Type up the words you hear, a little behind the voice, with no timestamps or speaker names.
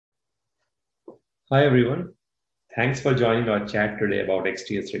Hi everyone. Thanks for joining our chat today about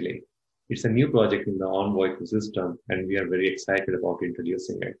xds-relay. It's a new project in the Envoy ecosystem and we are very excited about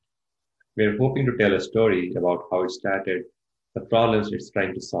introducing it. We are hoping to tell a story about how it started, the problems it's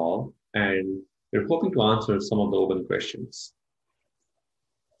trying to solve, and we're hoping to answer some of the open questions.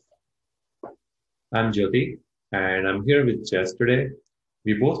 I'm Jyoti and I'm here with Jess today.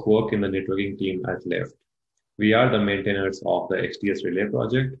 We both work in the networking team at Lyft. We are the maintainers of the xds-relay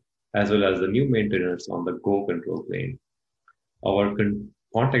project as well as the new maintainers on the Go control plane. Our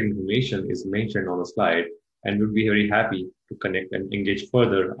contact information is mentioned on the slide and we'll be very happy to connect and engage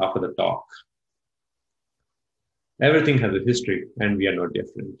further after the talk. Everything has a history and we are not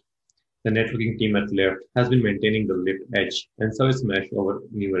different. The networking team at Lyft has been maintaining the Lyft edge and service mesh over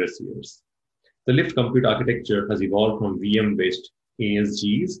numerous years. The Lyft compute architecture has evolved from VM-based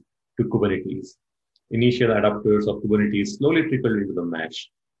ASGs to Kubernetes. Initial adopters of Kubernetes slowly trickled into the mesh.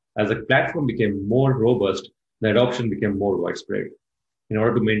 As the platform became more robust, the adoption became more widespread. In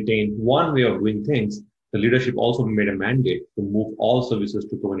order to maintain one way of doing things, the leadership also made a mandate to move all services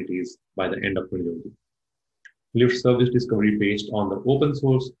to Kubernetes by the end of 2020. Lyft service discovery based on the open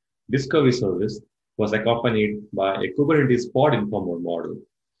source discovery service was accompanied by a Kubernetes pod informer model.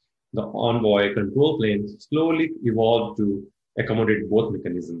 The Envoy control plane slowly evolved to accommodate both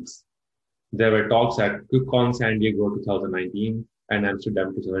mechanisms. There were talks at KubeCon San Diego 2019 and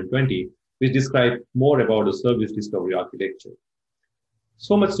Amsterdam 2020, which described more about the service discovery architecture.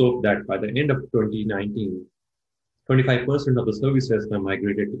 So much so that by the end of 2019, 25% of the services were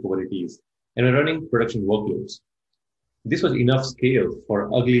migrated to Kubernetes and were running production workloads. This was enough scale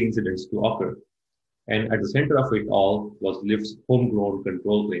for ugly incidents to occur. And at the center of it all was Lyft's homegrown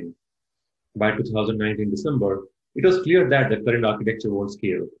control plane. By 2019 December, it was clear that the current architecture won't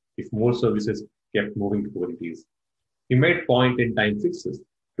scale if more services kept moving to Kubernetes. We made point-in-time fixes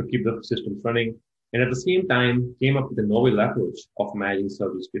to keep the systems running, and at the same time came up with a novel approach of managing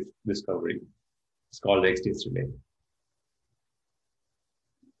service discovery. It's called xds-relay.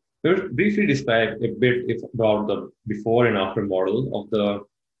 We'll briefly describe a bit about the before and after model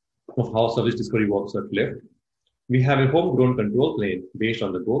of how service discovery works at Lyft. We have a homegrown control plane based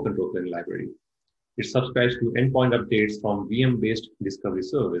on the Go control plane library. It subscribes to endpoint updates from VM-based discovery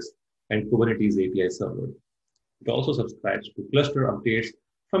service and Kubernetes API server. It also subscribes to cluster updates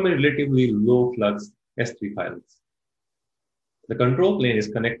from a relatively low flux S3 files. The control plane is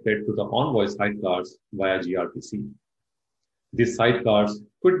connected to the Envoy sidecars via gRPC. These sidecars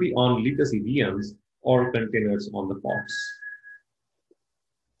could be on legacy VMs or containers on the pods.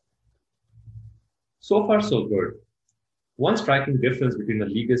 So far, so good. One striking difference between the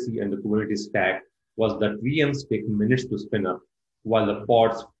legacy and the Kubernetes stack was that VMs take minutes to spin up, while the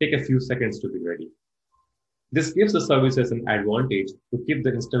pods take a few seconds to be ready. This gives the services an advantage to keep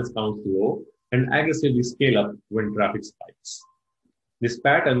the instance counts low and aggressively scale up when traffic spikes. This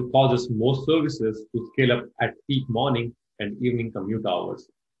pattern causes most services to scale up at peak morning and evening commute hours,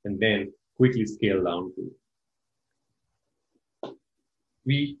 and then quickly scale down too.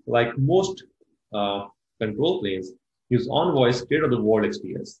 We, like most control planes, use Envoy state-of-the-world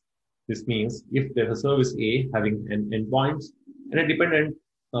XDS. This means if there's a service A having n endpoints and a dependent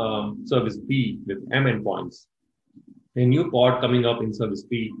service B with m endpoints, a new pod coming up in service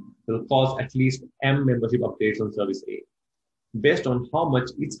B will cause at least m membership updates on service A. Based on how much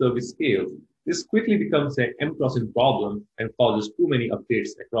each service scales, this quickly becomes an m-crossing problem and causes too many updates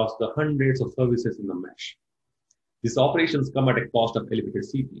across the hundreds of services in the mesh. These operations come at a cost of elevated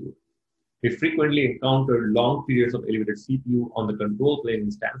CPU. We frequently encounter long periods of elevated CPU on the control plane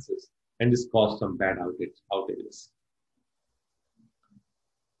instances, and this caused some bad outages.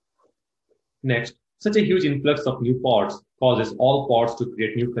 Next, such a huge influx of new pods causes all pods to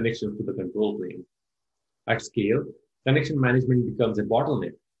create new connections to the control plane. At scale, connection management becomes a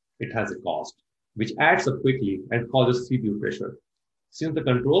bottleneck. It has a cost, which adds up quickly and causes CPU pressure. Since the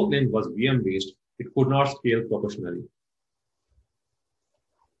control plane was VM-based, it could not scale proportionally.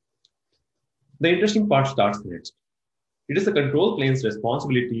 The interesting part starts next. It is the control plane's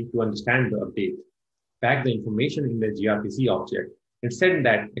responsibility to understand the update, pack the information in the gRPC object, and send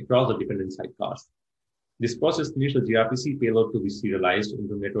that across the dependent sidecars. This process needs the gRPC payload to be serialized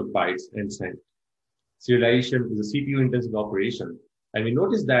into network bytes and sent. Serialization is a CPU-intensive operation, and we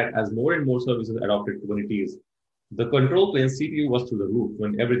noticed that as more and more services adopted Kubernetes, the control plane CPU was through the roof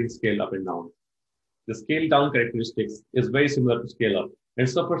when everything scaled up and down. The scale down characteristics is very similar to scale up and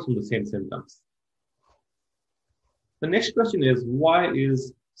suffers from the same symptoms. The next question is, why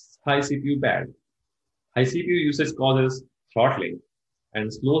is high CPU bad? High CPU usage causes throttling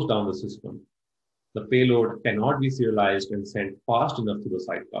and slows down the system. The payload cannot be serialized and sent fast enough to the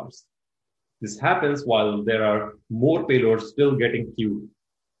sidecars. This happens while there are more payloads still getting queued.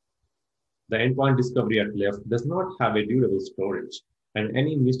 The endpoint discovery at Lyft does not have a durable storage, and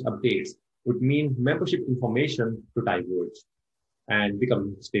any missed updates would mean membership information to diverge and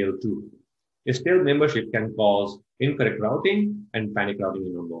become stale too. A stale membership can cause incorrect routing and panic routing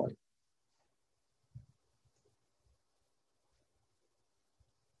in Envoy.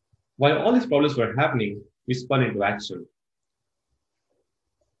 While all these problems were happening, we spun into action.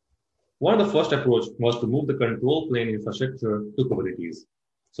 One of the first approach was to move the control plane infrastructure to Kubernetes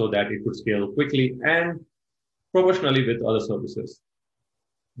so that it could scale quickly and proportionally with other services.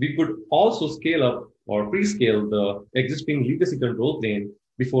 We could also scale up or pre-scale the existing legacy control plane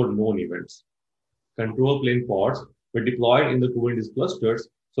before known events. Control plane pods were deployed in the Kubernetes clusters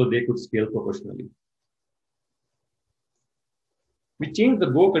so they could scale proportionally. We changed the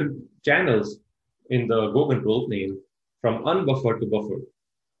Go channels in the Go control plane from unbuffered to buffered,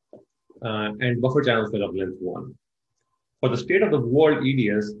 and buffer channels were of length 1. For the state of the world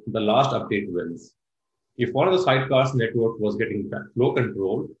EDS, the last update wins. If one of the sidecars network was getting flow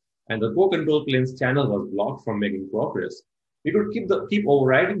control and the Go control plane's channel was blocked from making progress, we could keep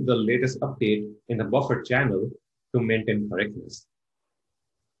overriding the latest update in the buffer channel to maintain correctness.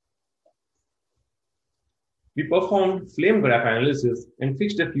 We performed flame graph analysis and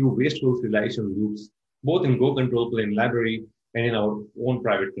fixed a few wasteful serialization loops, both in Go control plane library and in our own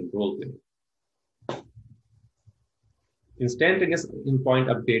private control plane. Instantaneous endpoint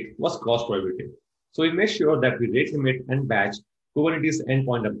update was cost prohibitive, so we made sure that we rate limit and batch Kubernetes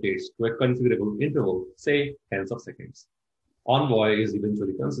endpoint updates to a configurable interval, say tens of seconds. Envoy is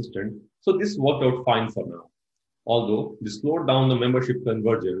eventually consistent, so this worked out fine for now. Although this slowed down the membership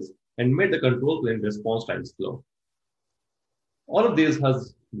convergence and made the control plane response time slow. All of this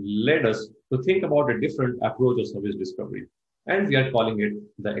has led us to think about a different approach of service discovery, and we are calling it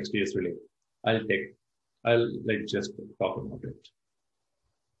the xds-relay. I'll let just talk about it.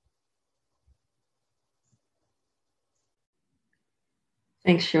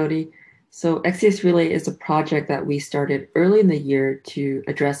 Thanks, Jyoti. So xds-relay is a project that we started early in the year to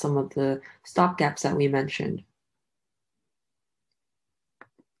address some of the stopgaps that we mentioned.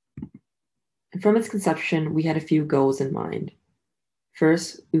 And from its conception, we had a few goals in mind.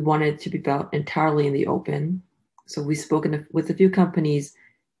 First, we wanted to be built entirely in the open. So we've spoken with a few companies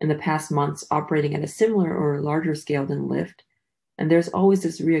in the past months operating at a similar or larger scale than Lyft. And there's always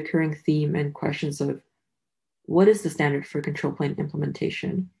this reoccurring theme and questions of what is the standard for control plane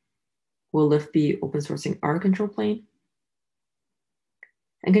implementation? Will Lyft be open sourcing our control plane?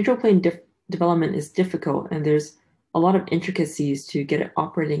 And control plane development is difficult, and there's a lot of intricacies to get it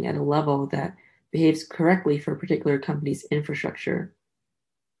operating at a level that behaves correctly for a particular company's infrastructure.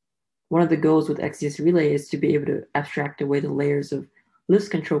 One of the goals with xds-relay is to be able to abstract away the layers of Lyft's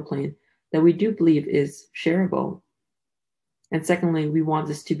control plane that we do believe is shareable. And secondly, we want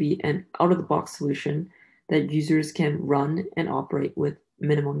this to be an out-of-the-box solution that users can run and operate with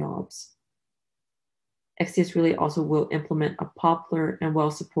minimal knobs. xds-relay also will implement a popular and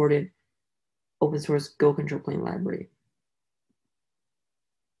well-supported open source Go control plane library.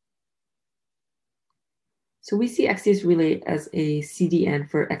 So we see xds-relay as a CDN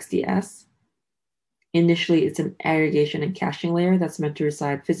for XDS. Initially, it's an aggregation and caching layer that's meant to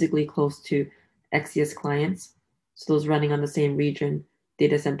reside physically close to XDS clients, so those running on the same region,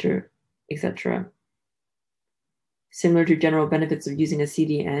 data center, etc. Similar to general benefits of using a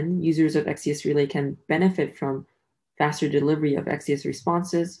CDN, users of xds-relay can benefit from faster delivery of XDS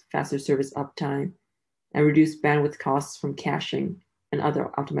responses, faster service uptime, and reduced bandwidth costs from caching and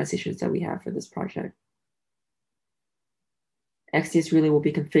other optimizations that we have for this project. xds-relay will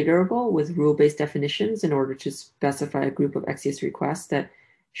be configurable with rule-based definitions in order to specify a group of XDS requests that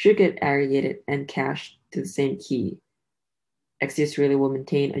should get aggregated and cached to the same key. xds-relay will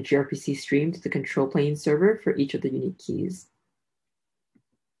maintain a gRPC stream to the control plane server for each of the unique keys.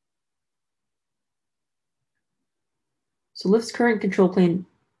 So Lyft's current control plane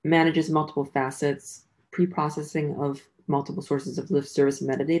manages multiple facets, pre-processing of multiple sources of Lyft service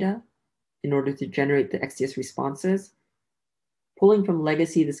metadata in order to generate the XDS responses, pulling from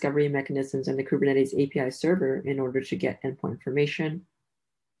legacy discovery mechanisms and the Kubernetes API server in order to get endpoint information,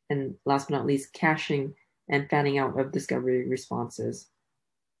 and last but not least, caching and fanning out of discovery responses.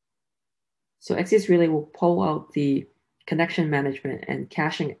 So xds-relay will pull out the connection management and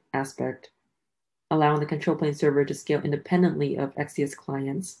caching aspect, allowing the control plane server to scale independently of XDS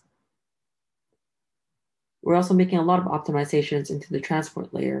clients. We're also making a lot of optimizations into the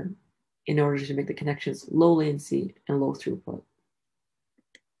transport layer in order to make the connections low latency and low throughput.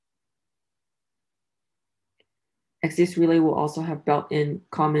 xds-relay will also have built-in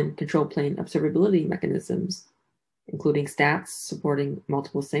common control plane observability mechanisms, including stats supporting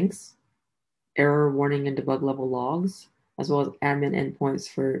multiple syncs, error warning and debug level logs, as well as admin endpoints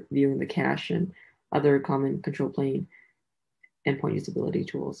for viewing the cache and other common control plane endpoint usability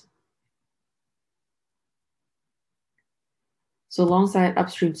tools. So alongside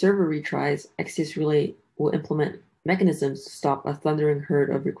upstream server retries, xds-relay will implement mechanisms to stop a thundering herd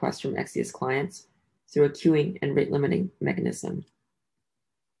of requests from XDS clients through a queuing and rate limiting mechanism.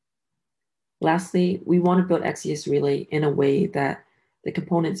 Lastly, we want to build xds-relay in a way that the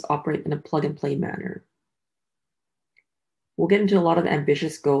components operate in a plug-and-play manner. We'll get into a lot of the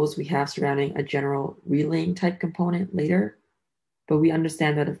ambitious goals we have surrounding a general relaying type component later, but we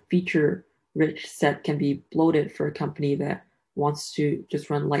understand that a feature-rich set can be bloated for a company that wants to just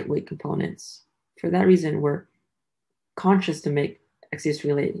run lightweight components. For that reason, we're conscious to make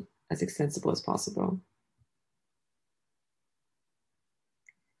xds-relay as extensible as possible.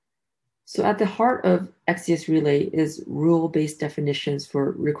 So at the heart of xds-relay is rule-based definitions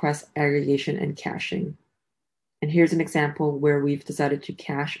for request aggregation and caching. And here's an example where we've decided to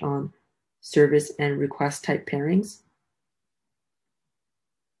cache on service and request type pairings.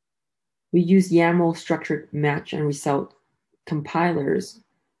 We use YAML structured match and result compilers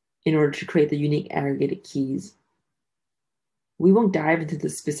in order to create the unique aggregated keys. We won't dive into the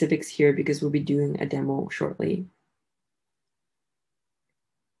specifics here because we'll be doing a demo shortly.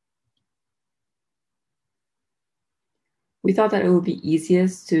 We thought that it would be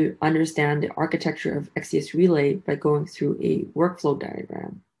easiest to understand the architecture of xds-relay by going through a workflow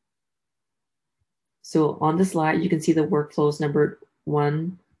diagram. So on the slide, you can see the workflows numbered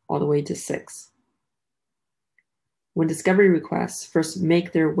 1 all the way to 6. When discovery requests first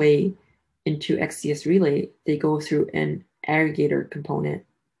make their way into xds-relay, they go through an aggregator component.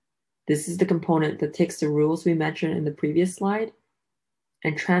 This is the component that takes the rules we mentioned in the previous slide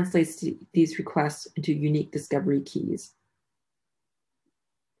and translates these requests into unique discovery keys.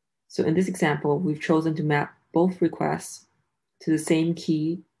 So in this example, we've chosen to map both requests to the same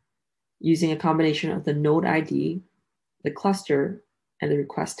key using a combination of the node ID, the cluster, and the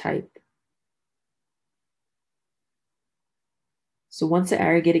request type. So once the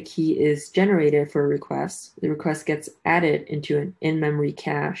aggregated key is generated for a request, the request gets added into an in-memory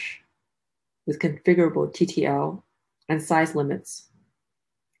cache with configurable TTL and size limits.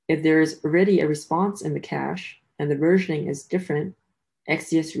 If there is already a response in the cache and the versioning is different,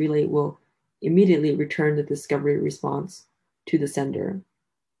 xds-relay will immediately return the discovery response to the sender.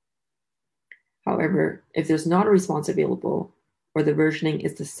 However, if there's not a response available or the versioning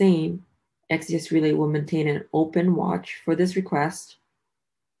is the same, xds-relay will maintain an open watch for this request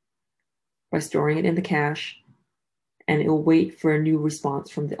by storing it in the cache, and it will wait for a new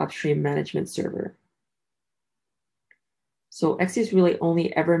response from the upstream management server. So xds-relay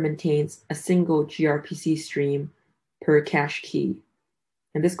only ever maintains a single gRPC stream per cache key.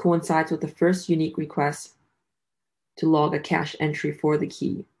 And this coincides with the first unique request to log a cache entry for the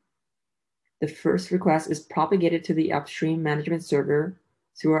key. The first request is propagated to the upstream management server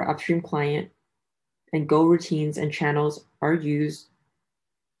through our upstream client, and Go routines and channels are used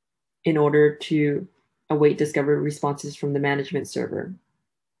in order to await discovery responses from the management server.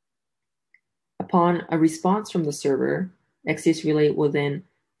 Upon a response from the server, xds-relay will then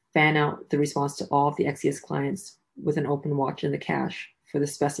fan out the response to all of the XDS clients with an open watch in the cache for the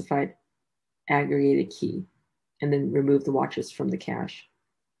specified aggregated key, and then remove the watches from the cache.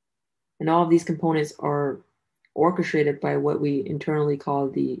 And all of these components are orchestrated by what we internally call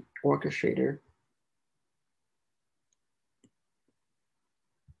the orchestrator.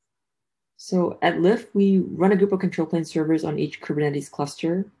 So at Lyft, we run a group of control plane servers on each Kubernetes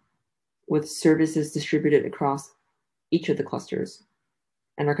cluster with services distributed across each of the clusters.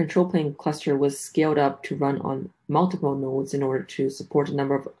 And our control plane cluster was scaled up to run on multiple nodes in order to support a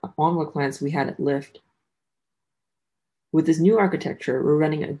number of Envoy clients we had at Lyft. With this new architecture, we're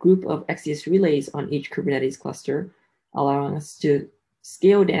running a group of xds-relays on each Kubernetes cluster, allowing us to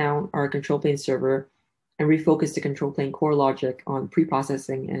scale down our control plane server and refocus the control plane core logic on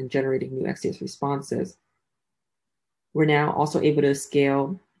pre-processing and generating new XDS responses. We're now also able to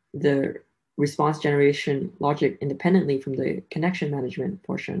scale the response generation logic independently from the connection management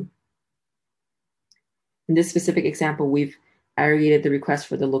portion. In this specific example, we've aggregated the request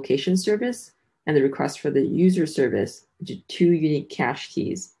for the location service and the request for the user service into 2 unique cache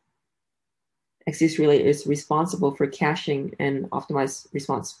keys. xds-relay is responsible for caching and optimized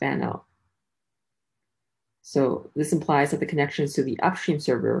response fan-out. So this implies that the connections to the upstream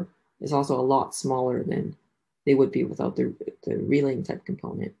server is also a lot smaller than they would be without the relaying type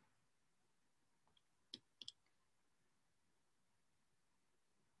component.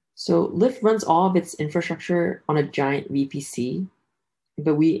 So Lyft runs all of its infrastructure on a giant VPC,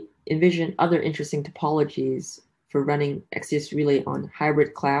 but we envision other interesting topologies for running xds-relay on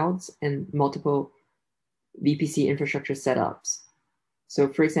hybrid clouds and multiple VPC infrastructure setups. So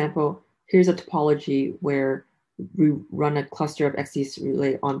for example, here's a topology where we run a cluster of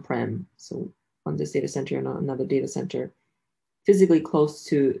xds-relay on-prem, so on this data center and on another data center, physically close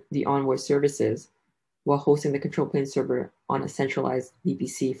to the Envoy services, while hosting the control plane server on a centralized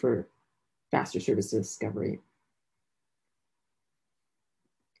VPC for faster service discovery.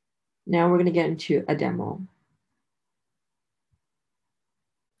 Now we're going to get into a demo.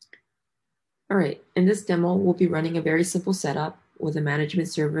 All right, in this demo, we'll be running a very simple setup with a management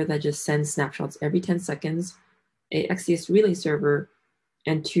server that just sends snapshots every 10 seconds, a xds-relay server,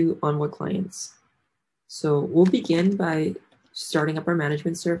 and 2 Envoy clients. So we'll begin by starting up our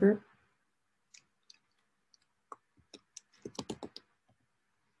management server.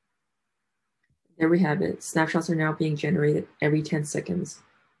 There we have it. Snapshots are now being generated every 10 seconds.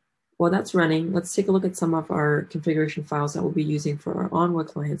 While that's running, let's take a look at some of our configuration files that we'll be using for our Envoy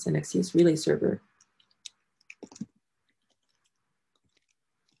clients and xds-relay server.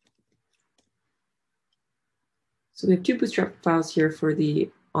 So we have 2 bootstrap files here for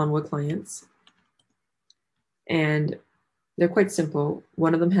the Envoy clients, and they're quite simple.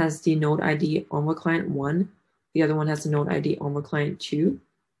 One of them has the node ID Envoy client 1. The other one has the node ID Envoy client 2.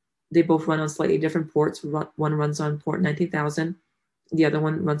 They both run on slightly different ports. One runs on port 19,000. The other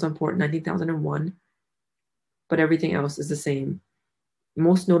one runs on port 19,001, but everything else is the same.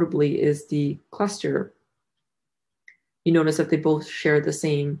 Most notably is the cluster. You notice that they both share the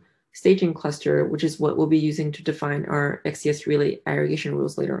same staging cluster, which is what we'll be using to define our xds-relay aggregation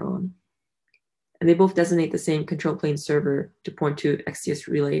rules later on. And they both designate the same control plane server to point to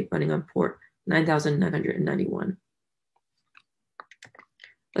xds-relay running on port 9,991.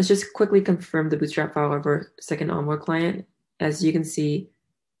 Let's just quickly confirm the bootstrap file of our second Envoy client. As you can see,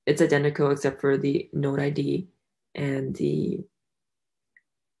 it's identical except for the node ID and the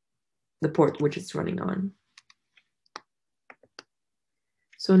port which it's running on.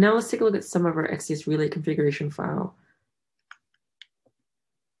 So now let's take a look at some of our xds-relay configuration file.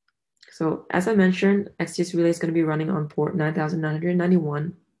 So as I mentioned, xds-relay is going to be running on port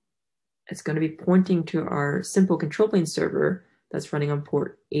 9,991. It's going to be pointing to our simple control plane server that's running on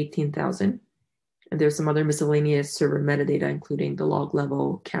port 18,000. And there's some other miscellaneous server metadata, including the log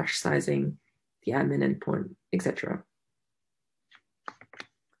level, cache sizing, the admin endpoint, etc.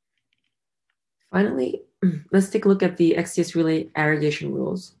 Finally, let's take a look at the xds-relay aggregation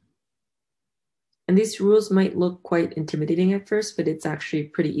rules. And these rules might look quite intimidating at first, but it's actually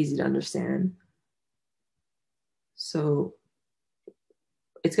pretty easy to understand. So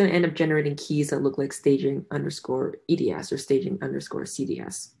it's going to end up generating keys that look like staging underscore EDS or staging underscore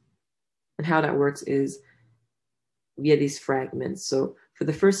CDS. And how that works is via these fragments. So for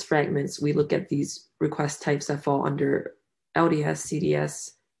the first fragments, we look at these request types that fall under LDS,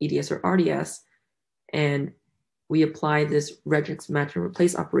 CDS, EDS, or RDS, and we apply this regex match and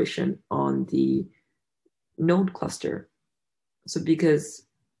replace operation on the node cluster. So because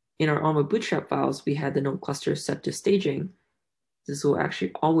in our Envoy bootstrap files, we had the node cluster set to staging, this will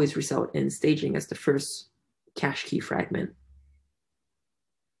actually always result in staging as the first cache key fragment.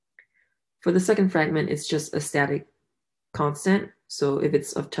 For the second fragment, it's just a static constant. So if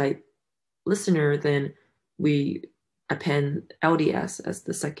it's of type listener, then we append LDS as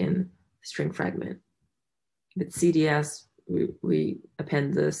the second string fragment. If it's CDS, we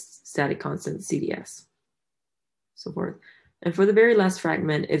append the static constant CDS, so forth. And for the very last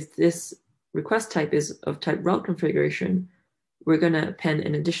fragment, if this request type is of type route configuration, we're going to append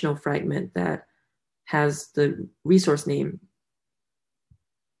an additional fragment that has the resource name.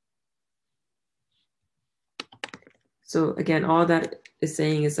 So again, all that is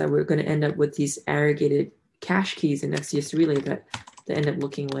saying is that we're going to end up with these aggregated cache keys in xds-relay that end up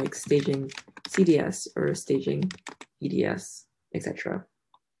looking like staging CDS or staging EDS, etc.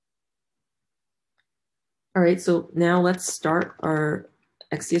 All right, so now let's start our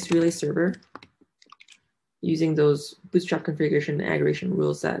xds-relay server using those bootstrap configuration and aggregation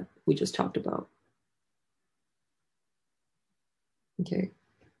rules that we just talked about. Okay.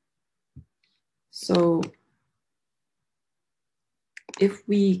 So if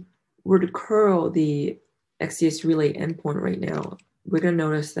we were to curl the xds-relay endpoint right now, we're going to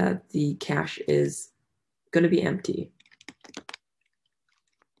notice that the cache is going to be empty.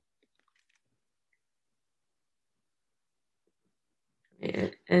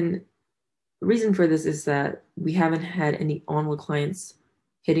 And the reason for this is that we haven't had any Envoy clients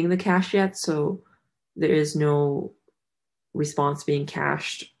hitting the cache yet, so there is no response being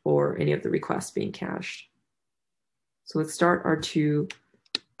cached or any of the requests being cached. So let's start our two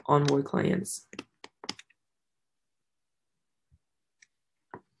Envoy clients.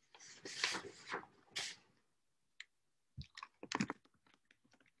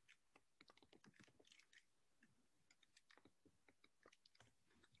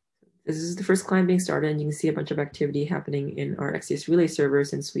 This is the first client being started, and you can see a bunch of activity happening in our xds-relay server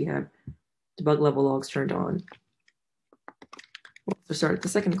since we have debug level logs turned on. We'll also start the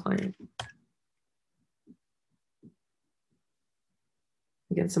second client.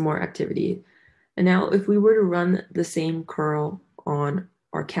 Again, some more activity. And now if we were to run the same curl on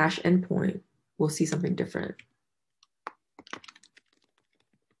our cache endpoint, we'll see something different.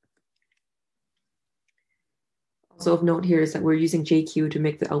 Also of note here is that we're using JQ to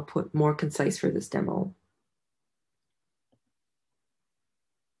make the output more concise for this demo.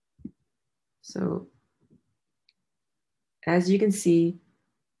 So as you can see,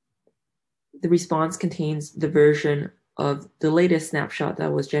 the response contains the version of the latest snapshot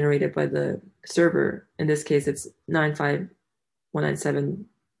that was generated by the server. In this case, it's 95197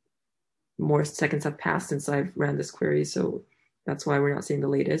 more seconds have passed since I've ran this query, so that's why we're not seeing the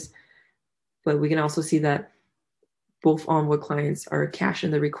latest. But we can also see that both Envoy clients are cached in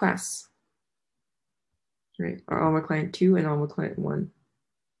the requests. Right, our Envoy client 2 and Envoy client 1.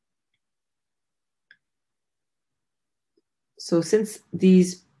 So since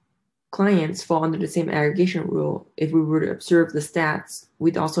these clients fall under the same aggregation rule, if we were to observe the stats,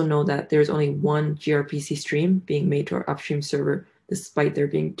 we'd also know that there's only one gRPC stream being made to our upstream server, despite there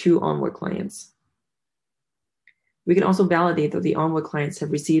being two Envoy clients. We can also validate that the Envoy clients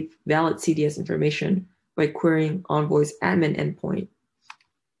have received valid CDS information by querying Envoy's admin endpoint.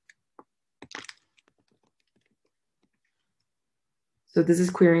 So this is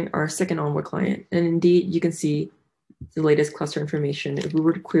querying our second Envoy client. And indeed, you can see the latest cluster information. If we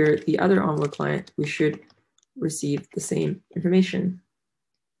were to query the other Envoy client, we should receive the same information.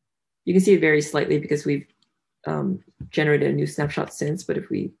 You can see it varies slightly because we've generated a new snapshot since, but if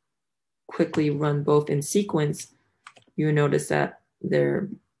we quickly run both in sequence, you will notice that their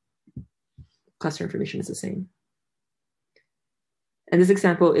cluster information is the same. And this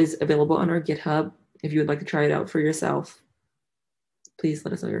example is available on our GitHub. If you would like to try it out for yourself, please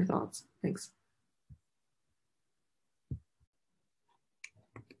let us know your thoughts. Thanks.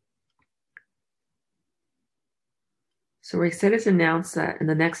 So we're excited to announce that in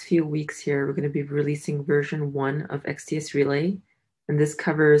the next few weeks here, we're going to be releasing version 1 of xds-relay. And this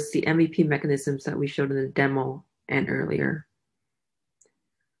covers the MVP mechanisms that we showed in the demo and earlier.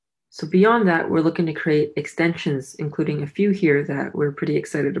 So beyond that, we're looking to create extensions, including a few here that we're pretty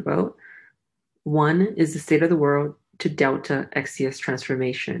excited about. One is the state of the world to Delta XCS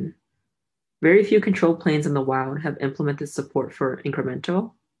transformation. Very few control planes in the wild have implemented support for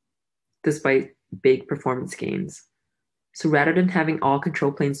incremental, despite big performance gains. So rather than having all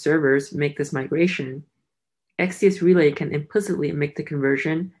control plane servers make this migration, xds-relay can implicitly make the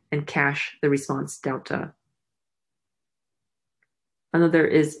conversion and cache the response delta. Another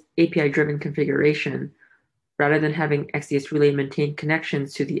is API-driven configuration. Rather than having xds-relay maintain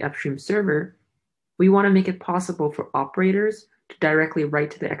connections to the upstream server, we want to make it possible for operators to directly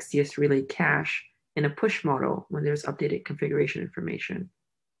write to the xds-relay cache in a push model when there's updated configuration information.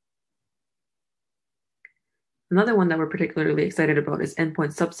 Another one that we're particularly excited about is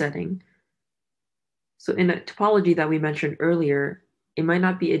endpoint subsetting. So in a topology that we mentioned earlier, it might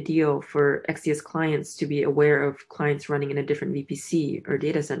not be ideal for XDS clients to be aware of clients running in a different VPC or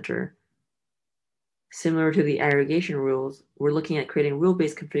data center. Similar to the aggregation rules, we're looking at creating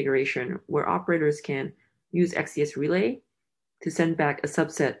rule-based configuration where operators can use xds-relay to send back a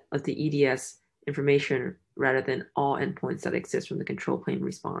subset of the EDS information rather than all endpoints that exist from the control plane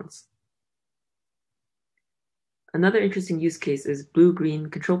response. Another interesting use case is blue-green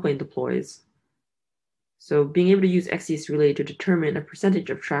control plane deploys. So being able to use xds-relay to determine a percentage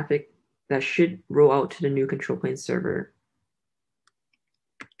of traffic that should roll out to the new control plane server.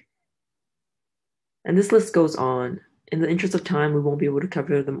 And this list goes on. In the interest of time, we won't be able to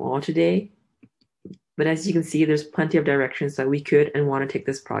cover them all today. But as you can see, there's plenty of directions that we could and want to take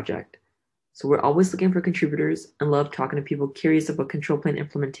this project. So we're always looking for contributors and love talking to people curious about control plane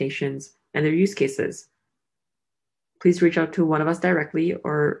implementations and their use cases. Please reach out to one of us directly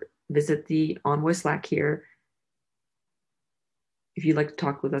or visit the Envoy Slack here if you'd like to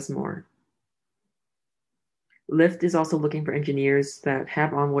talk with us more. Lyft is also looking for engineers that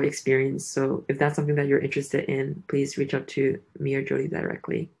have Envoy experience. So if that's something that you're interested in, please reach out to me or Jyoti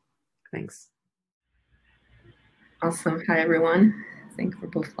directly. Thanks. Awesome. Hi, everyone. I think we're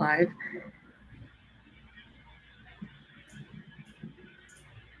both live.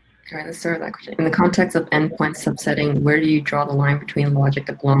 Trying to start that question. In the context of endpoint subsetting, where do you draw the line between logic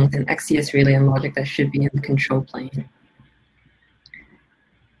that belongs in xds-relay and logic that should be in the control plane?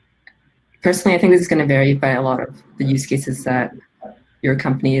 Personally, I think this is going to vary by a lot of the use cases that your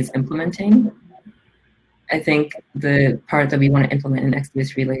company is implementing. I think the part that we want to implement in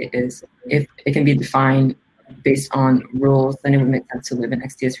xds-relay is if it can be defined based on rules, then it would make sense to live in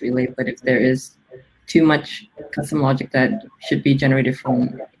xds-relay. But if there is too much custom logic that should be generated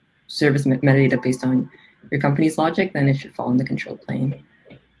from service metadata based on your company's logic, then it should fall in the control plane.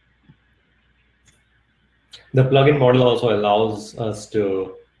 The plugin model also allows us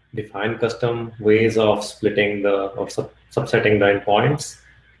to define custom ways of splitting or subsetting the endpoints.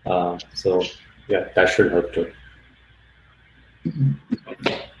 So yeah, that should help too.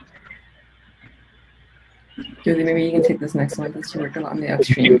 Jyoti, maybe you can take this next one since you worked a lot on the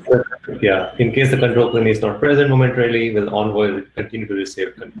upstream. Yeah, in case the control plane is not present momentarily, will Envoy continue to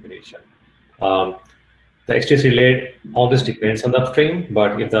receive configuration? The xds-relay always depends on the upstream,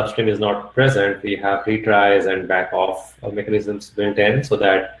 but if the upstream is not present, we have retries and back off mechanisms built in so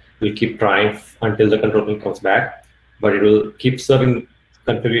that we'll keep trying until the control plane comes back, but it will keep serving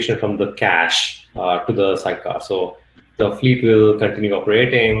configuration from the cache to the sidecar. So the fleet will continue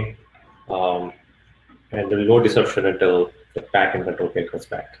operating, and there will be no disruption until the backend control plane comes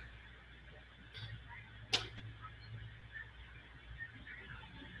back.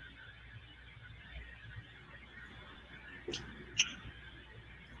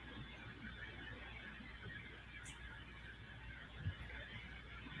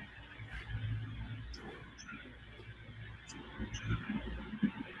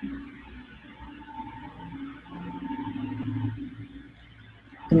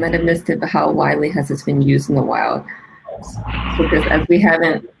 I might have missed it, but how widely has this been used in the wild? Because as we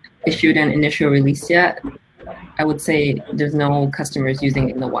haven't issued an initial release yet, I would say there's no customers using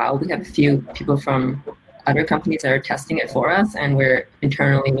it in the wild. We have a few people from other companies that are testing it for us, and we're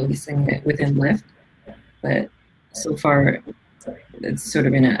internally releasing it within Lyft. But so far, it's sort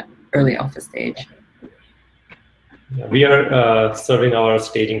of in an early alpha stage. We are serving our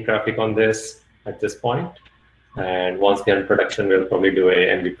staging traffic on this at this point. And once we are in production, we'll probably do a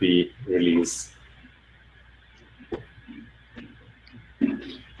MVP release.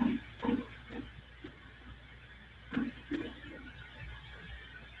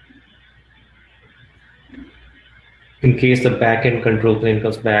 In case the backend control plane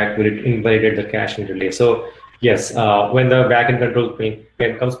comes back, will it invalidate the caching relay? So yes, when the backend control plane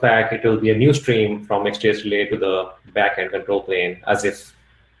comes back, it will be a new stream from xds-relay to the backend control plane as if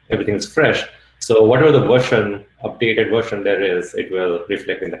everything is fresh. So whatever the version, updated version there is, it will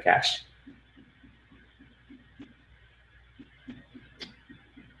reflect in the cache.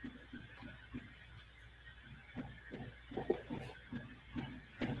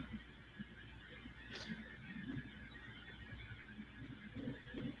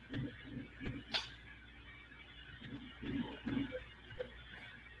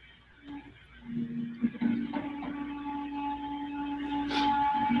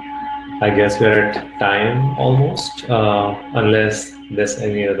 I guess we're at time almost, unless there's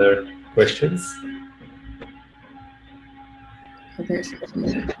any other questions.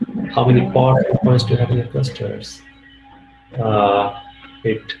 How many points do you have in your clusters?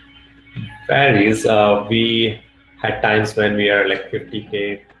 It varies. We had times when we are like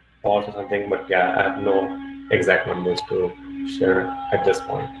 50K pods or something, but yeah, I have no exact numbers to share at this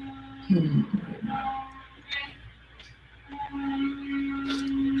point.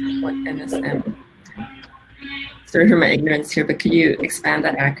 What MSM? Sorry for my ignorance here, but could you expand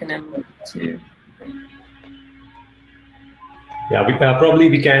that acronym to? Yeah, probably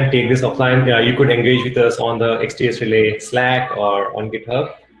we can take this offline. You could engage with us on the xds-relay Slack or on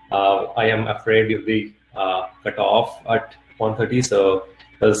GitHub. I am afraid we'll be cut off at 1:30, so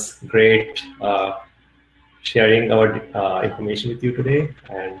it was great sharing our information with you today.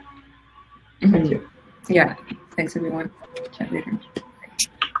 And thank you. Yeah, thanks everyone. Chat later.